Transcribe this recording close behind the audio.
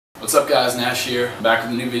What's up guys, Nash here, back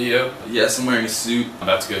with a new video. Yes, I'm wearing a suit. I'm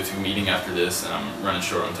about to go to a meeting after this and I'm running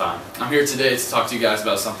short on time. I'm here today to talk to you guys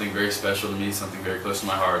about something very special to me, something very close to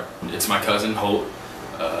my heart. It's my cousin Holt.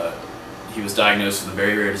 He was diagnosed with a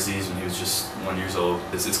very rare disease when he was just 1 year old.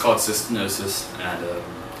 It's called cystinosis, and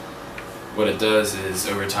what it does is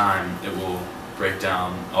over time it will break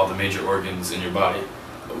down all the major organs in your body.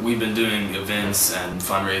 We've been doing events and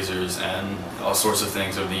fundraisers and all sorts of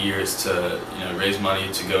things over the years to raise money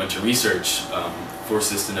to go into research for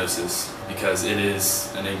cystinosis, because it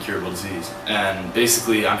is an incurable disease. And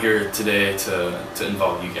basically I'm here today to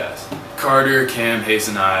involve you guys. Carter, Cam, Hayes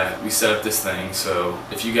and I, we set up this thing, so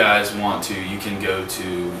if you guys want to, you can go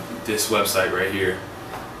to this website right here.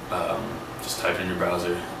 Just type it in your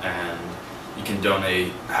browser and you can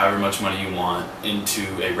donate however much money you want into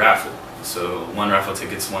a raffle. So one raffle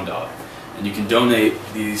ticket's $1, and you can donate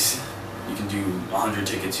these. You can do 100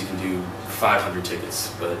 tickets, you can do 500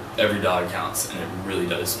 tickets, but every dollar counts, and it really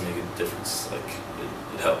does make a difference. Like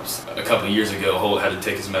it helps. A couple of years ago, Holt had to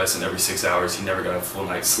take his medicine every 6 hours. He never got a full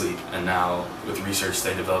night's sleep, and now with research,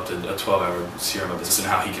 they developed a 12-hour serum of this, and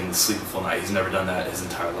how he can sleep a full night. He's never done that his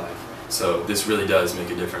entire life. So this really does make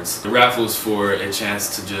a difference. The raffle is for a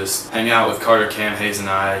chance to just hang out with Carter, Cam, Hayes and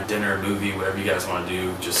I, dinner, movie, whatever you guys want to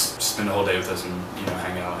do. Just spend the whole day with us and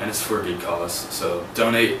hang out. And it's for a good cause. So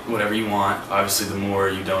donate whatever you want. Obviously the more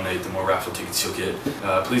you donate, the more raffle tickets you'll get.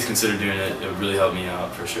 Please consider doing it. It would really help me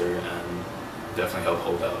out for sure, and definitely help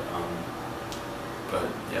Holt out. But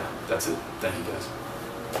yeah, that's it. Thank you guys.